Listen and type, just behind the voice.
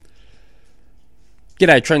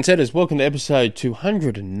G'day Trendsetters, welcome to episode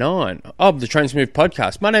 209 of the Train Smooth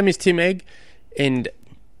podcast. My name is Tim Egg, and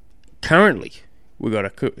currently we've got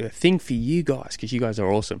a thing for you guys, because you guys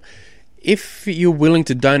are awesome. If you're willing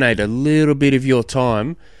to donate a little bit of your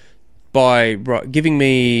time by giving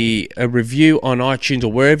me a review on iTunes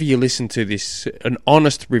or wherever you listen to this, an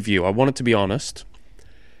honest review, I want it to be honest,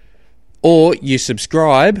 or you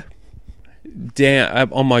subscribe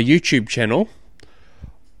down on my YouTube channel,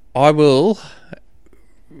 I will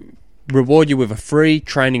reward you with a free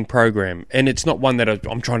training program. And it's not one that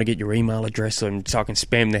I'm trying to get your email address so I can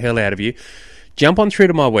spam the hell out of you. Jump on through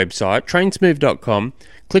to my website, trainsmooth.com,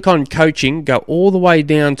 click on coaching, go all the way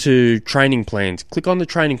down to training plans. Click on the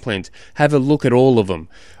training plans. Have a look at all of them.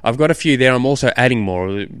 I've got a few there. I'm also adding more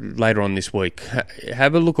later on this week.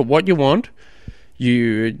 Have a look at what you want.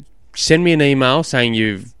 You send me an email saying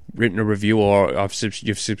you've written a review or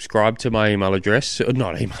you've subscribed to my email address.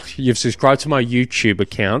 Not email. You've subscribed to my YouTube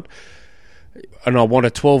account. And I want a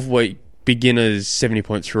 12-week beginner's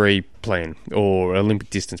 70.3 plan or Olympic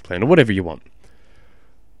distance plan or whatever you want.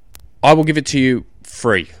 I will give it to you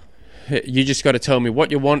free. You just got to tell me what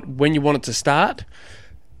you want, when you want it to start,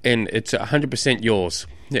 and it's 100% yours.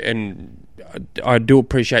 And I do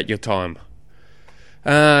appreciate your time.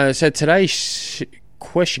 So today's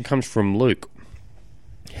question comes from Luke.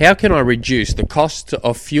 How can I reduce the cost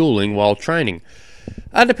of fueling while training?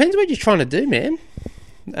 Depends what you're trying to do, man.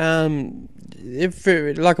 If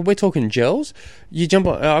we're talking gels, you jump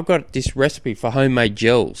on. I've got this recipe for homemade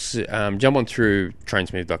gels. Jump on through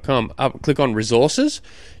trainsmooth.com. Click on resources,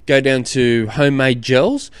 go down to homemade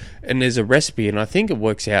gels, and there's a recipe, and I think it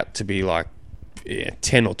works out to be like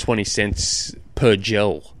 10 or 20 cents per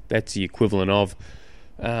gel. That's the equivalent of.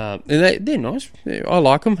 And they're nice. I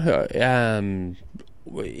like them.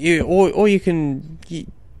 Or you can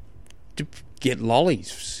get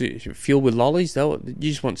lollies, fuel with lollies. You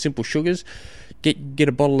just want simple sugars. Get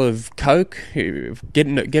a bottle of Coke, get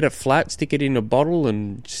it flat, stick it in a bottle,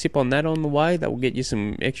 and sip on that on the way. That will get you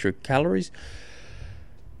some extra calories.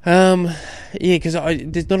 Because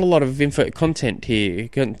there's not a lot of content here,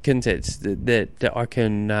 contents that I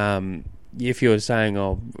can. If you're saying,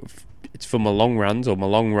 it's for my long runs or my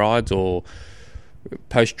long rides or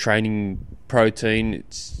post-training protein,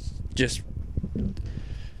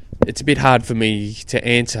 it's a bit hard for me to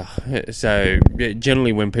answer. So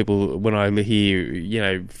generally when I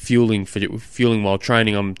hear, fueling while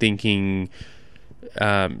training, I'm thinking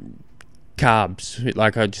carbs.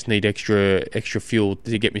 Like I just need extra fuel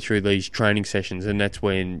to get me through these training sessions, and that's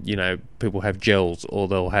when, people have gels or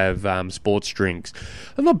they'll have sports drinks.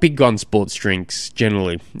 I'm not big on sports drinks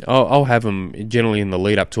generally. I'll have them generally in the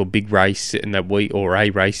lead up to a big race in that week, or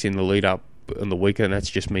a race in the lead up on the weekend. That's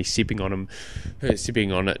just me sipping on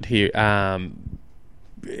it here, and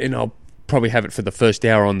I'll probably have it for the first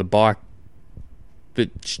hour on the bike,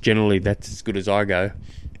 but generally that's as good as I go.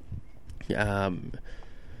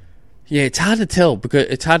 It's hard to tell, because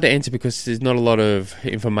it's hard to answer because there's not a lot of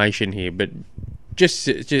information here. But just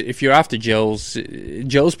if you're after gels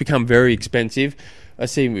become very expensive. I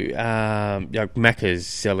see Macca's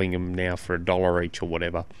selling them now for $1 each or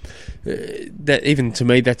whatever. That, even to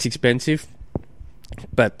me, that's expensive,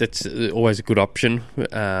 but that's always a good option.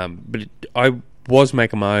 But I was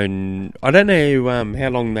making my own. I don't know how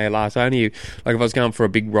long they last. I only, if I was going for a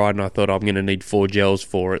big ride and I thought I'm going to need 4 gels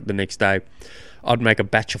for it the next day, I'd make a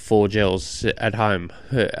batch of 4 gels at home.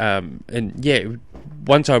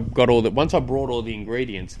 Once I brought all the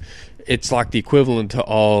ingredients, it's like the equivalent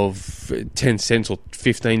of 10 cents or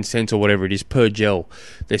 15 cents or whatever it is per gel.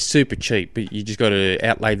 They're super cheap, but you just got to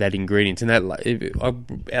outlay that ingredients. And I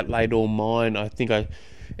outlaid all mine. I think I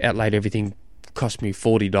outlaid everything, cost me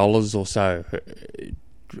 $40 or so,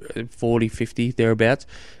 40, 50 thereabouts,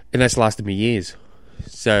 and that's lasted me years.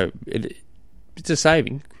 So it's a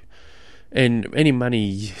saving. And any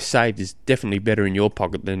money saved is definitely better in your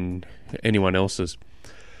pocket than anyone else's.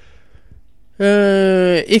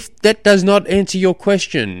 If that does not answer your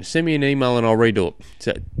question, send me an email and I'll redo it.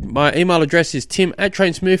 So my email address is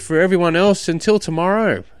tim@trainsmooth. For everyone else, until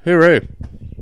tomorrow, hooroo.